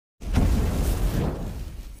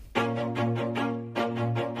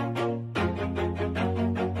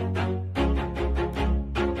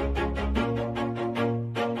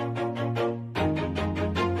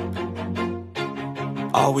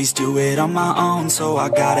Always do it on my own, so I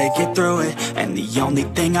gotta get through it. And the only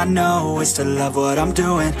thing I know is to love what I'm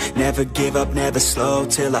doing. Never give up, never slow,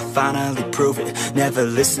 till I finally prove it. Never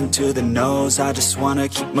listen to the no's, I just wanna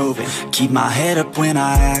keep moving. Keep my head up when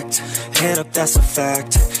I act, head up, that's a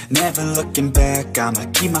fact. Never looking back, I'ma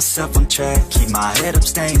keep myself on track. Keep my head up,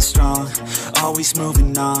 staying strong, always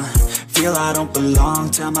moving on. Feel I don't belong,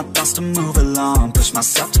 tell my thoughts to move along. Push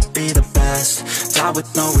myself to be the best, die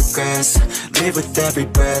with no regrets. Live with every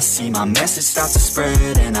breath, see my message start to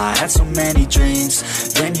spread. And I had so many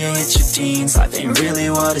dreams, then you hit your teens. Life ain't really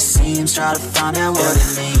what it seems, try to find out what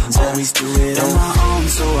it means. Always do it on my own,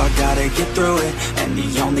 so I gotta get through it. And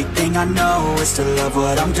the only thing I know is to love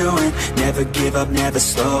what I'm doing. Never give up, never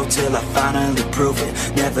slow, till I finally prove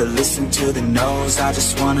it. Never listen to the no's, I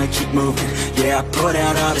just wanna keep moving. Yeah, I put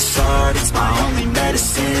out all this art, it's my only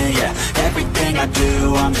medicine. Yeah, everything I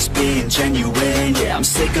do, I'm just being genuine. Yeah, I'm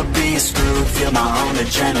sick of being screwed, feel my own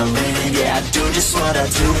adrenaline. Yeah, I do just what I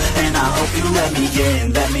do, and I hope you let me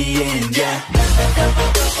in, yeah.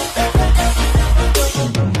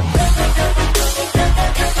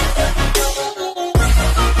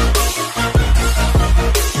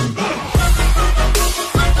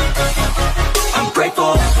 I'm grateful,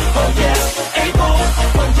 oh yeah, able,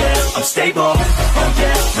 oh yeah, I'm stable, oh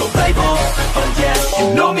yeah, no label, oh yeah,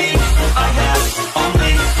 you know me, I have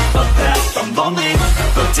only a path, I'm lonely,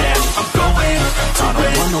 but damn, I'm going to win. I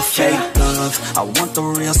don't want no fake love, I want the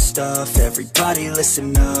real stuff. Everybody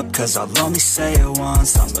listen up, cause I'll only say it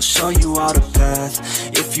once. I'm gonna show you all the path,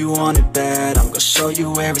 if you want it bad. I'm gonna show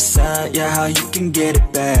you where it's at, yeah, how you can get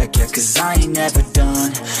it back. Yeah, cause I ain't never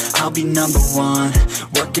done, I'll be number one.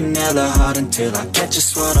 Working hella hard until I get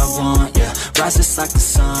just what I want, yeah. Rises like the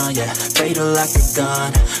sun, yeah, fatal like a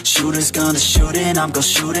gun. Shooters gonna shoot and I'm gonna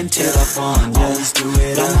shoot until I won, yeah. Always do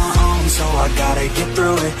it on my own, so I gotta get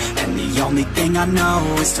through it. And the only thing I know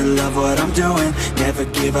is to love what I'm doing. Never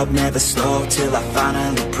give up, never slow, till I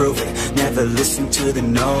finally prove it. Never listen to the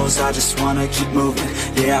no's, I just wanna keep moving.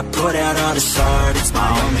 Yeah, I put out all this art, it's my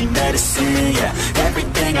only medicine. Yeah,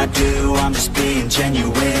 everything I do, I'm just being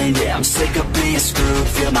genuine. Yeah, I'm sick of being screwed,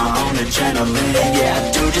 feel my own adrenaline. Yeah,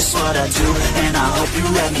 I do just what I do, and I hope you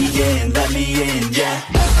let me in, yeah.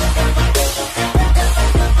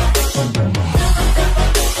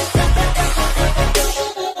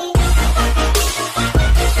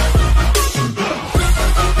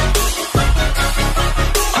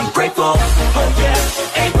 Oh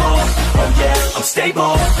yeah, able, oh yeah, I'm stable,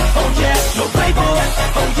 oh yeah, no label,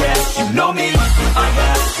 oh yeah, you know me, I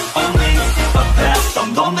have only a path,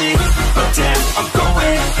 I'm lonely, but damn, I'm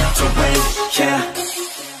going to win, yeah.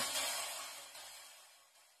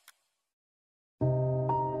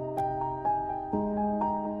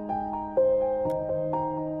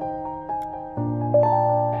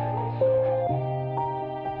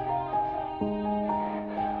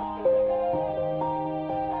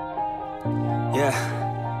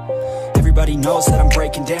 Everybody knows that I'm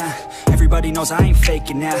breaking down. Everybody knows I ain't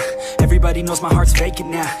faking now. Everybody knows my heart's vacant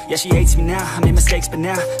now. Yeah, she hates me now, I made mistakes, but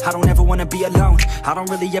now I don't ever wanna be alone. I don't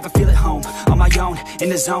really ever feel at home, on my own, in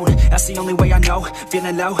the zone. That's the only way I know,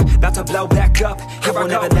 feeling low, about to blow back up. Here I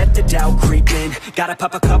never let the doubt creep in. Gotta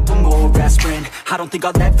pop a couple more aspirin. I don't think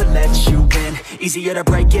I'll ever let you in. Easier to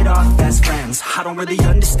break it off best friends. I don't really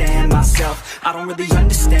understand myself, I don't really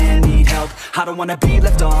understand, need help. I don't wanna be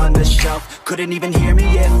left on the shelf. Couldn't even hear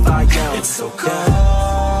me if I yelled. It's so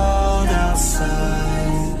cold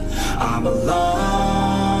outside, I'm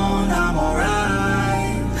alone, I'm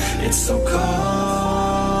alright. It's so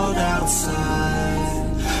cold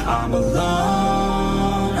outside, I'm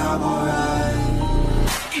alone, I'm alright.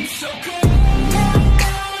 It's so cold.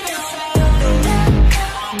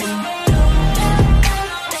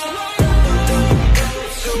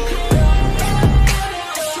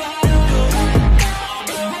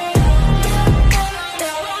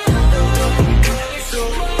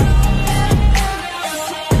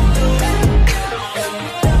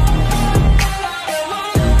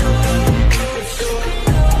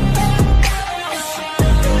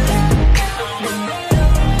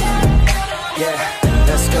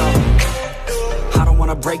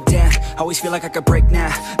 Break down, always feel like I could break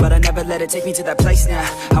now, but I never let it take me to that place now.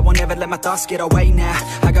 I won't ever let my thoughts get away now.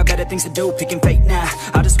 I got better things to do, picking fate now.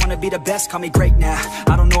 I just wanna be the best, call me great now.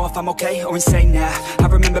 I don't know if I'm okay or insane now. I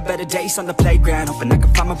remember better days on the playground, hoping I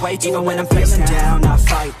can find my way. Even when I'm feeling down, I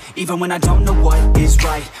fight. Even when I don't know what is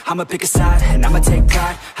right, I'ma pick a side and I'ma take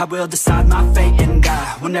pride. I will decide my fate and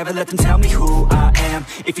I will never let them tell me who I am.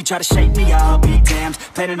 If you try to shape me, I'll be damned.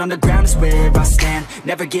 Planet on the ground is where I stand.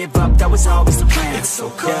 Never give up, that was always the plan. It's so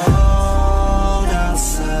cold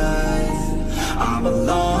outside, I'm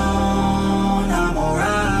alone, I'm alright.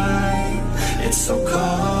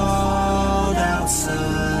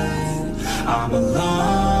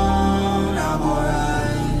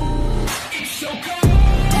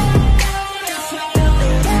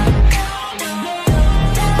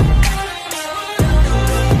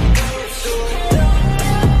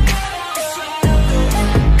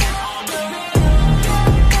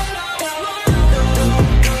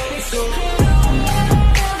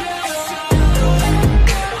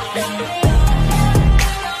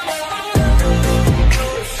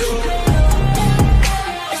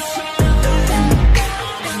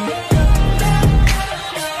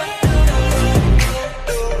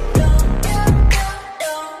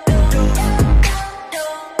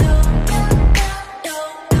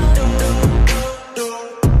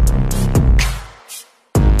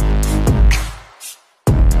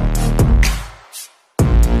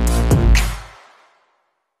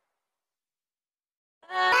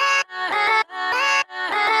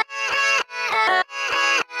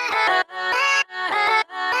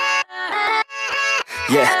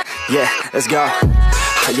 Yeah, let's go.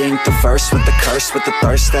 I ain't the first with the curse, with the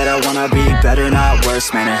thirst that I wanna be better, not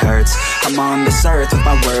worse, man it hurts. I'm on this earth with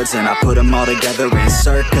my words and I put them all together,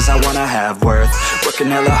 insert, cause I wanna have worth.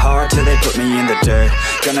 Working hella hard till they put me in the dirt.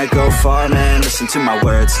 Gonna go far, man, listen to my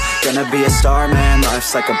words. Gonna be a star, man,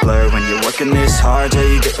 life's like a blur. When you're working this hard, yeah,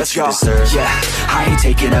 you get what you deserve. Yeah, I ain't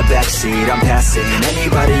taking a backseat, I'm passing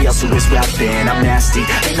anybody else who is rapping. I'm nasty,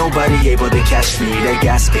 ain't nobody able to catch me. They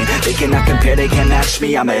gasping, they cannot compare, they can't match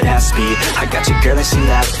me. I'm at half speed, I got your girl and she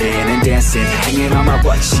laughing and dancing, hanging on my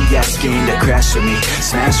butt, she asking to crash with me,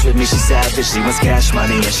 smash with me, she savage, she wants cash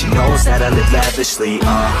money, and she knows that I live lavishly.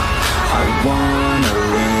 I wanna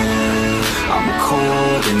live, I'm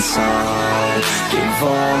cold inside, give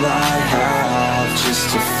all I have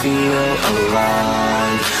just to feel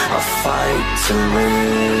alive. I fight to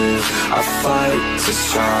live, I fight to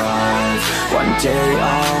strive, one day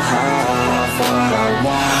I'll have what I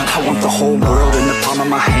want. I want the whole world in the palm of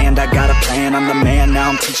my hand, I got a plan, I'm the man, now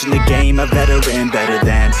I'm teaching the game, a veteran, better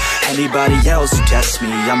than anybody else who tests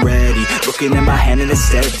me. I'm ready, looking in my hand and it's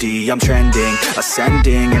steady, I'm trending,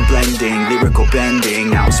 ascending and blending, lyrical bending,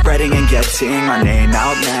 now I'm spreading and getting my name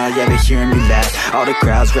out now, yeah they hearing me laugh, all the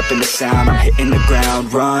crowds repping the sound, I'm hitting the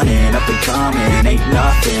ground, running, up and coming, ain't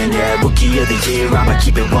nothing, yeah, rookie of the year, I'ma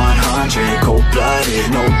keep it 100,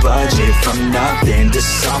 cold-blooded, no budget, from nothing to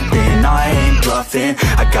something, I ain't bluffing,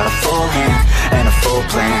 I got a full hand and a full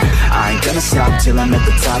plan, I ain't gonna stop till I'm at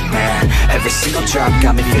the top, man, every single drop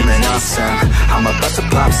got me feeling awesome, I'm about to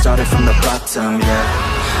pop, started from the bottom, yeah,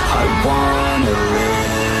 I wanna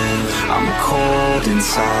live, I'm cold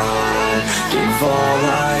inside, give all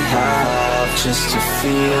I have just to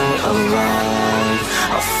feel alive,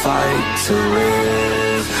 I fight to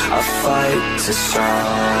live, I fight to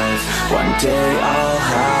strive, one day I'll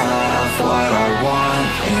have what I want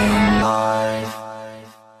in life.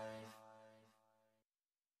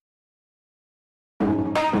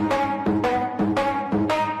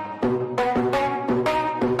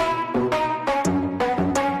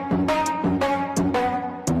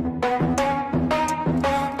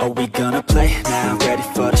 Are we gonna play now? Ready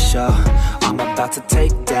for the show? I'm about to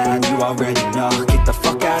take down, you already know. Get the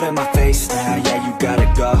fuck out of my face now, yeah you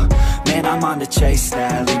gotta go. Man, I'm on the chase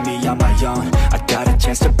now, leave me on my own. I got a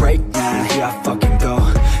chance to break now, here I fucking go.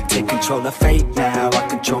 Take control of fate now, I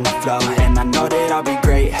control my flow. And I know that I'll be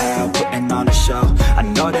great, how putting on a show. I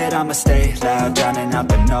know that I'ma stay loud, drowning out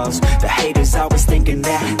the noise. The haters always thinking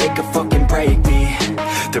that they could fucking break me.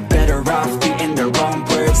 They're better off eating their own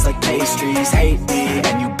words like pastries. Hate me,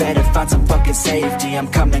 and you better find some fucking safety. I'm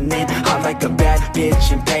coming in hot like a bad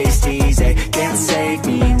bitch in pasties. They can't save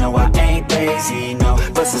me, no I ain't lazy, no.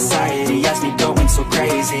 But society has me going so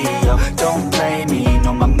crazy, yo. Don't blame me,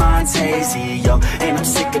 no my mind's hazy, yo. And I'm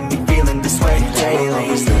sick of me feeling this way daily. I'll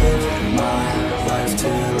always live my life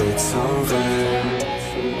till it's over,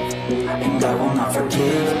 and I will not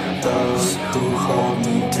forgive those who hold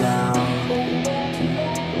me down.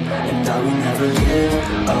 And I will never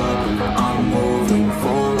give up, I'm moving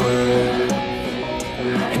forward,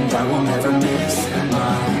 and I will never miss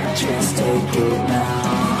my chance, take it now.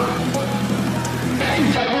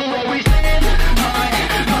 And I will always live my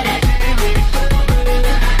life till it's over,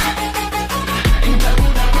 and I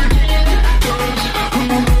will never give those who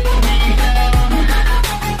hold me down.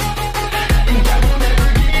 And I will never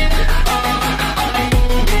give up, I'm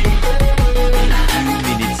moving forward. 2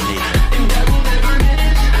 minutes later. And I will never miss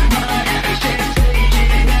my chance, take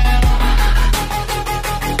it now.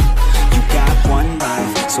 You got one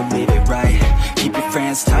life, so live it right. Keep your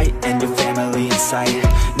friends tight and your family in sight.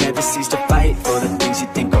 Never cease to fight for the things you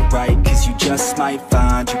think are right, cause you just might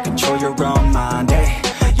find you control your own mind, eh?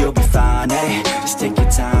 You'll be fine, eh? Just take your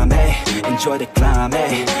time, eh? Enjoy the climb,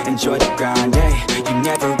 eh? Enjoy the grind, eh? You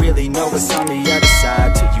never really know what's on the other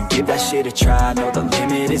side till you give that shit a try. Know the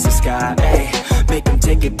limit is the sky, eh? Make them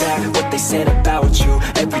take it back, what they said about you.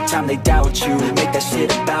 Every time they doubt you, make that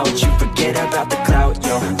shit about you. Forget about the clout,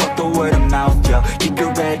 yo. Fuck the word of mouth, yo. Keep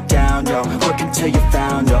your head down, yo. Work until you're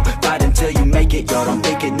found, yo. Fight until you make it, yo. Don't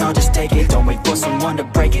think it, no, just take it. Don't wait for someone to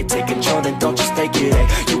break it. Take control and don't just take it, eh?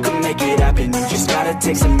 You can make it happen, you just gotta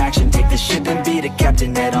take some action. Take the ship and be the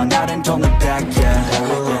captain. Head on out and don't look back, yeah. I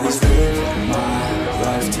will always live my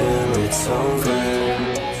life till it's over,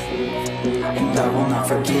 and I will not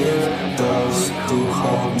forgive those who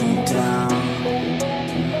hold me down.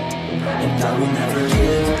 And I will never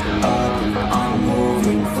give